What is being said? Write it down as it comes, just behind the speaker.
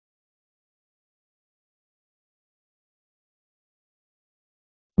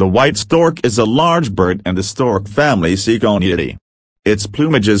The white stork is a large bird in the stork family Ciconiidae. Its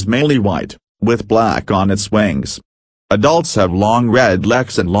plumage is mainly white, with black on its wings. Adults have long red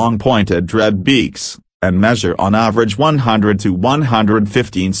legs and long pointed red beaks, and measure on average 100 to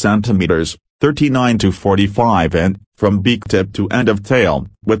 115 centimeters, 39 to 45 in, from beak tip to end of tail,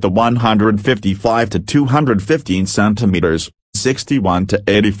 with the 155 to 215 centimeters, 61 to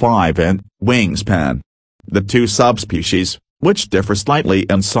 85 in, wingspan. The two subspecies, which differ slightly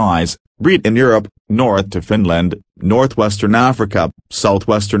in size, breed in Europe, north to Finland, northwestern Africa,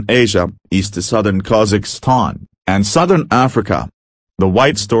 southwestern Asia, east to southern Kazakhstan, and southern Africa. The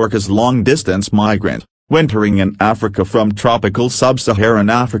white stork is long-distance migrant, wintering in Africa from tropical Sub-Saharan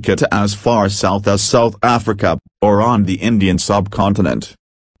Africa to as far south as South Africa, or on the Indian subcontinent.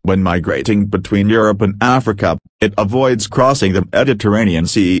 When migrating between Europe and Africa, it avoids crossing the Mediterranean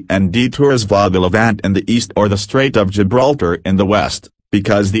Sea and detours via the Levant in the east or the Strait of Gibraltar in the west,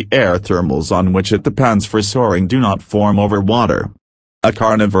 because the air thermals on which it depends for soaring do not form over water. A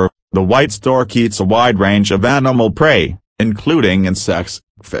carnivore, the white stork eats a wide range of animal prey, including insects,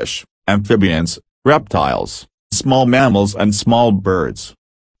 fish, amphibians, reptiles, small mammals and small birds.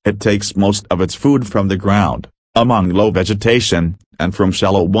 It takes most of its food from the ground, among low vegetation, and from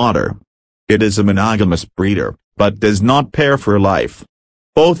shallow water. It is a monogamous breeder, but does not pair for life.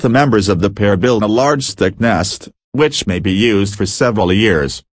 Both the members of the pair build a large stick nest, which may be used for several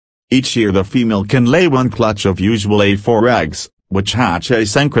years. Each year the female can lay one clutch of usually 4 eggs, which hatch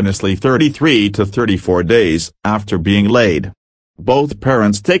asynchronously 33 to 34 days after being laid. Both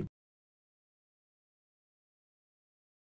parents take